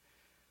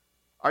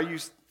 Are you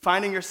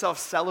finding yourself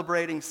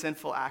celebrating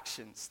sinful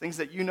actions, things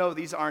that you know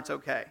these aren't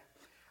okay?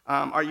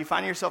 Are you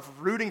finding yourself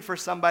rooting for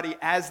somebody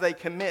as they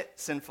commit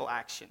sinful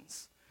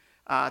actions?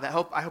 I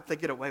hope they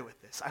get away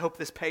with this. I hope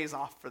this pays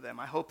off for them.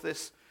 I hope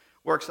this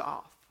works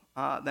off.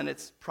 Then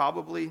it's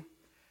probably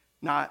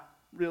not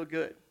real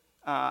good.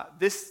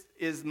 This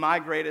is my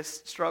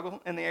greatest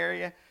struggle in the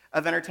area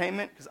of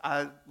entertainment because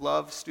I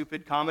love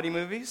stupid comedy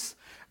movies.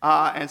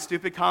 And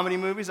stupid comedy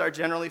movies are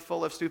generally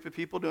full of stupid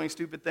people doing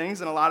stupid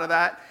things, and a lot of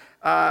that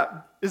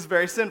is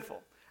very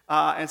sinful.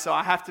 And so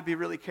I have to be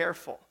really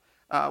careful.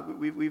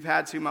 We've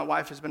had to. My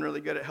wife has been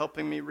really good at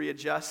helping me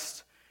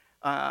readjust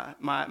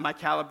my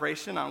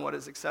calibration on what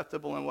is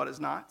acceptable and what is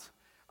not.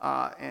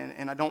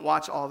 And I don't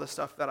watch all the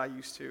stuff that I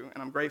used to,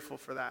 and I'm grateful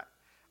for that.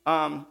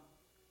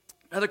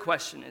 Another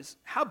question is,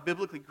 how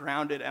biblically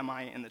grounded am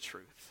I in the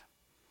truth?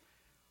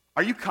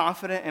 Are you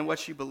confident in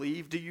what you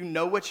believe? Do you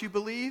know what you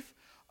believe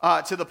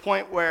to the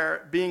point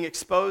where being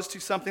exposed to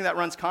something that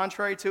runs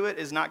contrary to it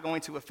is not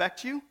going to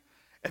affect you?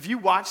 If you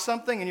watch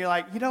something and you're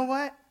like, you know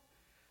what?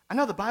 I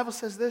know the Bible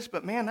says this,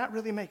 but man, that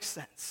really makes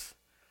sense.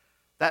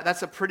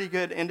 That's a pretty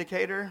good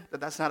indicator that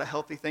that's not a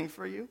healthy thing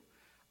for you,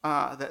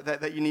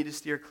 that you need to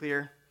steer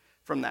clear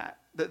from that.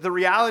 The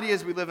reality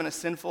is we live in a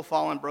sinful,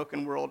 fallen,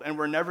 broken world, and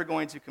we're never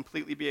going to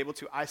completely be able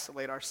to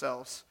isolate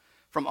ourselves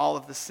from all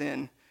of the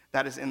sin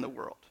that is in the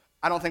world.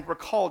 I don't think we're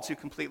called to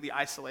completely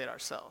isolate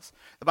ourselves.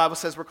 The Bible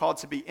says we're called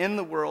to be in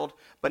the world,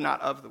 but not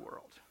of the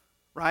world,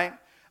 right?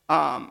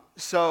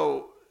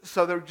 So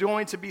there's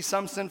going to be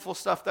some sinful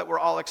stuff that we're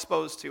all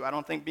exposed to. I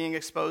don't think being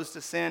exposed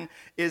to sin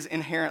is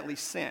inherently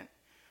sin.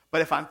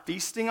 But if I'm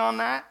feasting on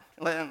that,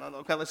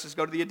 okay, let's just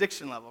go to the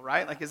addiction level,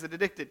 right? Like, is it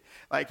addicted?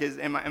 Like,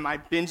 am I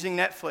binging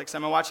Netflix?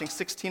 Am I watching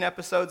 16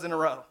 episodes in a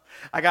row?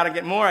 I got to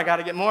get more, I got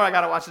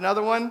to watch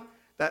another one.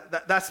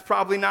 That's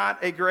probably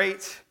not a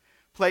great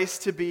place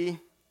to be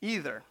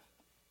either.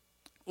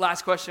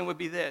 Last question would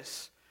be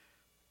this.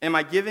 Am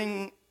I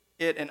giving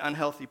it an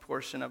unhealthy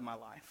portion of my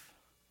life?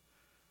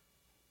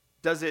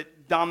 Does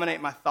it dominate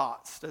my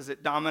thoughts? Does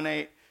it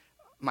dominate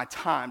my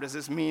time? Does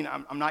this mean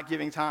I'm not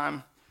giving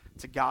time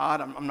to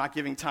God? I'm not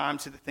giving time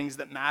to the things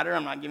that matter.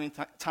 I'm not giving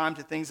time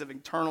to things of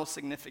eternal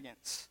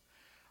significance.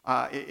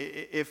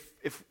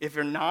 If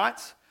you're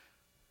not,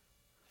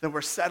 then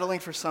we're settling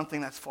for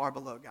something that's far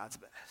below God's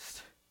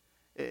best.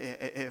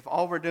 If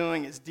all we're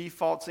doing is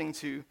defaulting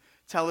to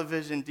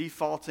television,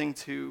 defaulting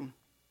to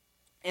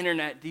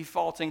internet,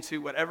 defaulting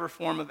to whatever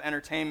form of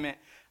entertainment,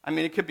 I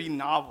mean, it could be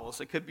novels,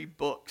 it could be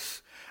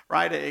books,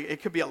 right?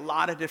 It could be a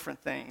lot of different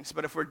things.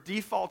 But if we're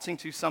defaulting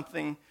to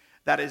something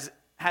that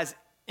has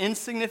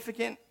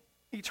insignificant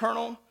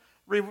eternal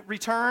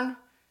return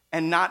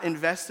and not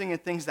investing in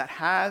things that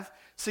have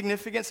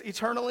significance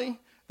eternally,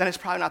 then it's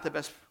probably not the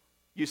best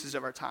uses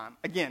of our time.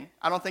 Again,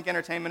 I don't think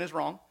entertainment is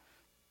wrong.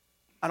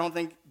 I don't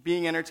think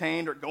being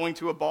entertained or going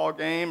to a ball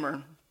game,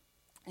 or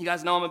you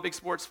guys know I'm a big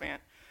sports fan.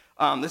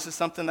 This is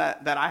something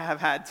that I have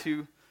had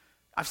to,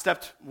 I've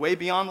stepped way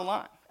beyond the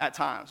line at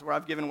times where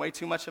I've given way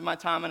too much of my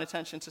time and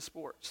attention to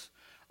sports.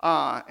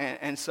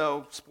 And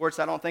so sports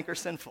I don't think are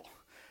sinful,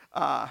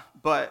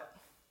 but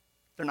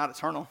they're not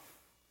eternal.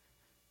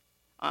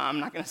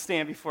 I'm not going to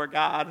stand before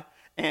God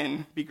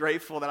and be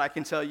grateful that I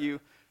can tell you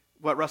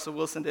what Russell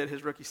Wilson did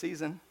his rookie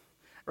season,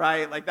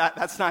 right? Like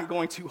that's not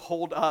going to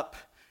hold up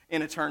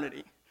in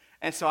eternity.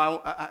 And so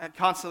I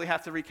constantly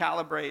have to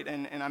recalibrate,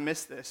 and I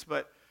miss this,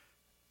 but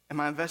am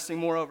I investing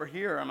more over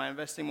here, or am I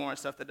investing more in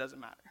stuff that doesn't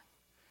matter?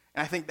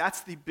 And I think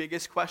that's the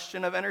biggest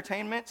question of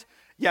entertainment.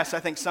 Yes,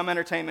 I think some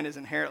entertainment is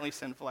inherently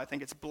sinful. I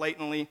think it's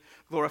blatantly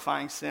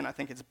glorifying sin. I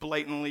think it's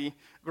blatantly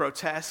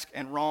grotesque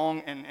and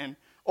wrong. And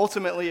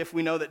ultimately, if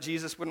we know that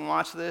Jesus wouldn't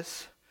watch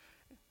this,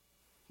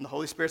 and the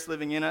Holy Spirit's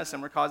living in us,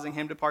 and we're causing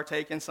him to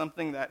partake in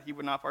something that he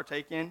would not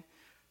partake in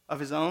of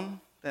his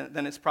own,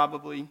 then it's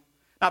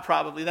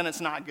then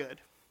it's not good.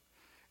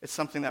 It's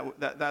something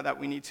that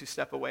we need to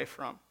step away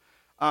from.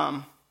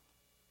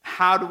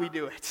 How do we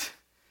do it?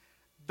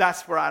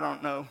 That's where I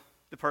don't know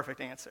the perfect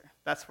answer.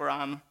 That's where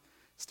I'm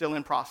still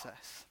in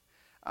process.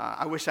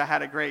 I wish I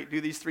had a great,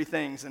 do these 3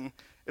 things, and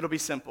it'll be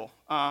simple.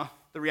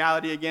 The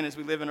reality, again, is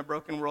we live in a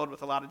broken world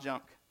with a lot of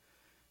junk,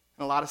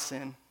 and a lot of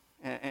sin,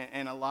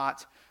 and a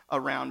lot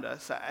around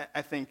us.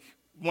 I think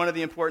one of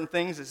the important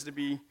things is to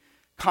be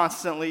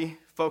constantly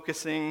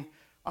focusing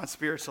on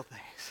spiritual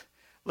things,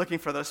 looking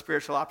for those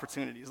spiritual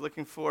opportunities,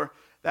 looking for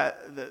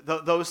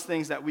those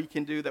things that we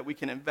can do, that we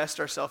can invest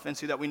ourselves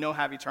into, that we know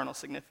have eternal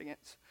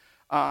significance.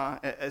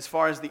 As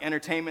far as the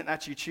entertainment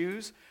that you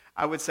choose,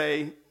 I would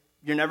say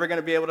you're never going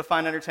to be able to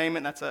find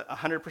entertainment that's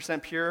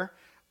 100% pure.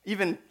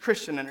 Even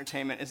Christian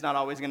entertainment is not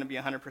always going to be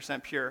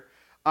 100% pure.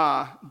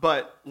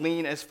 But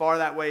lean as far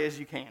that way as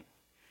you can.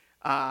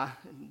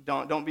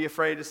 Don't be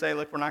afraid to say,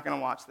 look, we're not going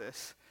to watch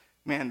this.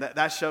 Man,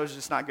 that show's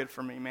just not good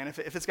for me, man.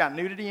 If it's got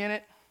nudity in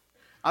it,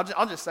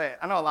 I'll just say it.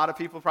 I know a lot of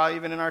people, probably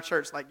even in our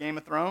church, like Game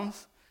of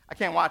Thrones. I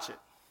can't watch it.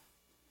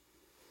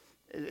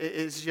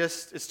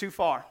 It's too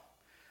far.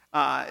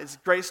 It's a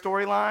great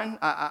storyline.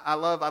 I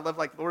love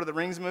like Lord of the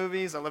Rings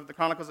movies. I love the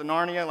Chronicles of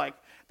Narnia. Like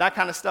that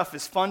kind of stuff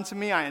is fun to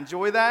me. I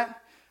enjoy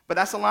that. But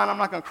that's a line I'm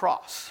not going to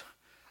cross.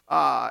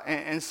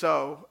 And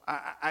so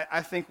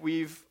I think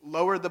we've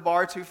lowered the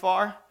bar too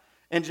far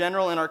in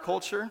general in our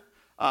culture,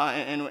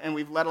 and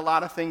we've let a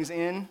lot of things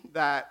in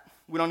that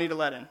we don't need to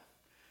let in.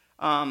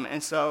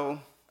 And so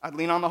I'd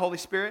lean on the Holy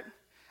Spirit.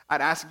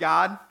 I'd ask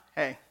God,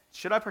 hey,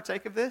 should I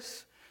partake of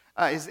this?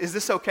 Is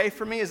this okay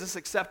for me? Is this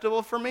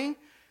acceptable for me?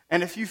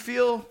 And if you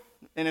feel,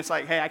 and it's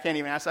like, hey, I can't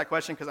even ask that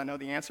question because I know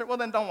the answer, well,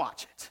 then don't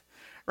watch it,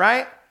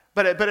 right?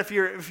 But if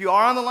you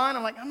are on the line,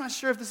 I'm like, I'm not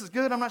sure if this is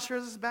good, I'm not sure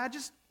if this is bad,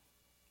 just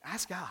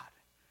ask God.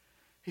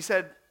 He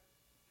said,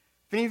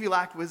 if any of you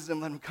lack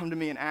wisdom, let him come to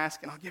me and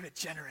ask, and I'll give it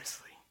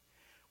generously,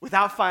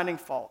 without finding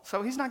fault.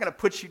 So he's not going to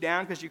put you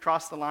down because you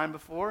crossed the line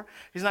before.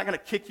 He's not going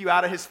to kick you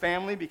out of his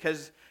family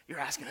because you're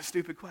asking a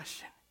stupid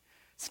question.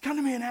 Just come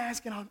to me and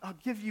ask, and I'll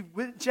give you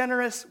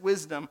generous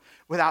wisdom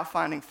without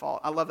finding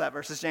fault. I love that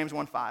verse. It's James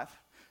 1:5.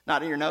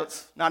 Not in your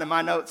notes, not in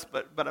my notes,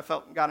 but I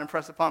felt God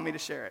impressed upon me to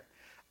share it.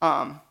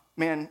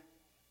 Man,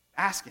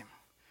 ask him.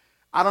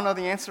 I don't know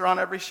the answer on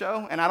every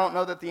show, and I don't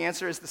know that the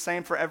answer is the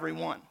same for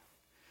everyone.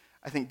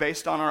 I think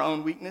based on our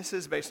own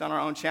weaknesses, based on our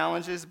own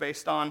challenges,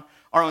 based on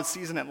our own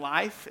season in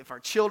life, if our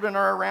children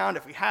are around,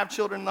 if we have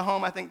children in the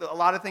home, I think that a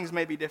lot of things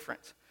may be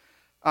different.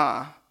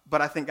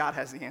 But I think God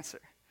has the answer.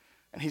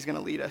 And he's going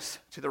to lead us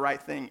to the right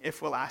thing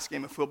if we'll ask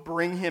him, if we'll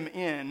bring him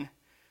in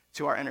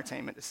to our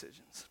entertainment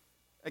decisions.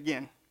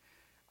 Again,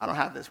 I don't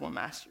have this one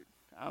mastered.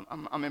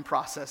 I'm in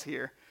process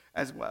here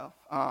as well.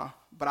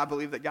 But I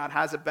believe that God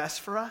has the best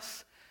for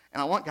us,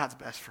 and I want God's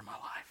best for my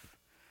life.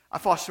 I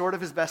fall short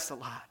of his best a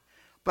lot,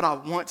 but I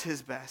want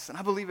his best. And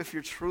I believe if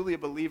you're truly a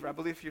believer, I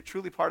believe if you're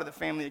truly part of the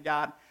family of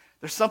God,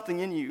 there's something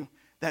in you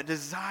that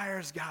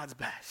desires God's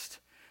best.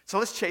 So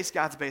let's chase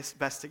God's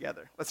best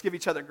together. Let's give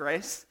each other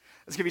grace.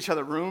 Let's give each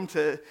other room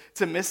to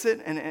miss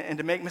it and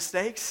to make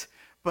mistakes,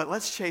 but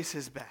let's chase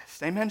his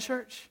best. Amen,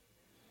 church?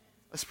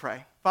 Let's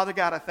pray. Father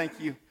God, I thank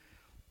you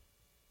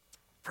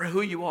for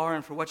who you are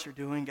and for what you're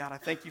doing. God, I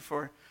thank you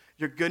for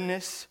your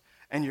goodness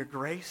and your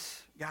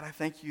grace. God, I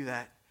thank you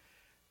that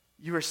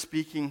you are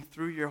speaking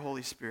through your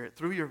Holy Spirit,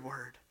 through your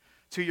word,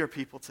 to your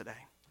people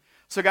today.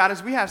 So God,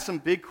 as we have some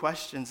big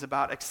questions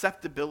about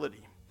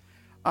acceptability,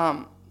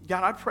 God,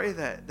 I pray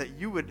that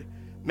you would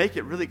make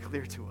it really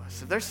clear to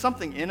us. If there's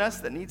something in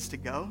us that needs to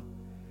go,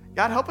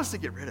 God, help us to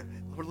get rid of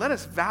it. Lord, let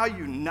us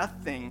value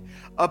nothing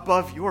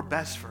above your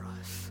best for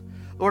us.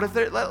 Lord,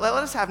 let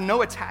us have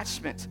no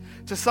attachment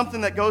to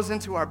something that goes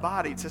into our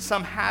body, to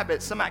some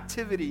habit, some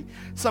activity,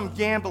 some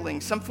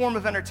gambling, some form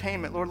of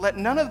entertainment. Lord, let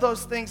none of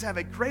those things have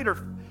a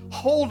greater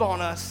hold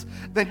on us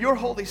than your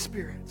Holy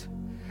Spirit,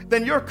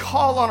 than your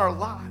call on our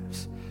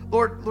lives.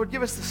 Lord,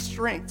 give us the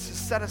strength to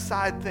set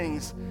aside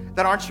things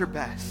that aren't your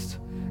best.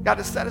 God,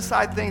 to set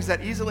aside things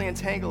that easily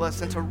entangle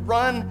us and to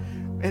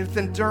run with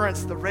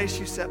endurance the race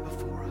you set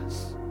before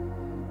us.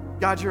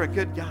 God, you're a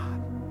good God.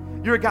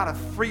 You're a God of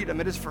freedom.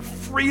 It is for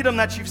freedom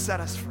that you've set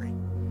us free.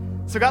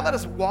 So God, let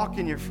us walk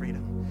in your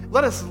freedom.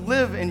 Let us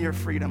live in your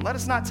freedom. Let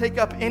us not take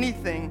up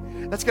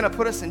anything that's going to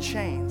put us in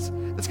chains,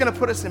 that's going to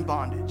put us in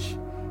bondage.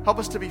 Help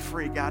us to be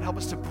free, God. Help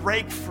us to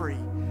break free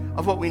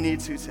of what we need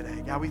to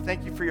today. God, we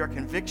thank you for your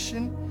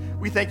conviction.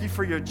 We thank you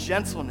for your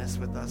gentleness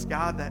with us,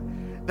 God,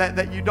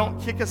 that you don't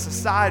kick us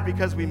aside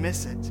because we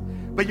miss it,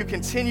 but you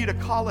continue to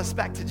call us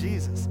back to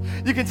Jesus.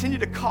 You continue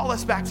to call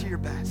us back to your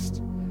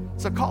best.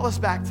 So call us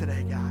back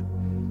today, God.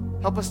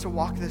 Help us to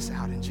walk this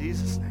out in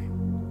Jesus' name.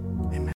 Amen.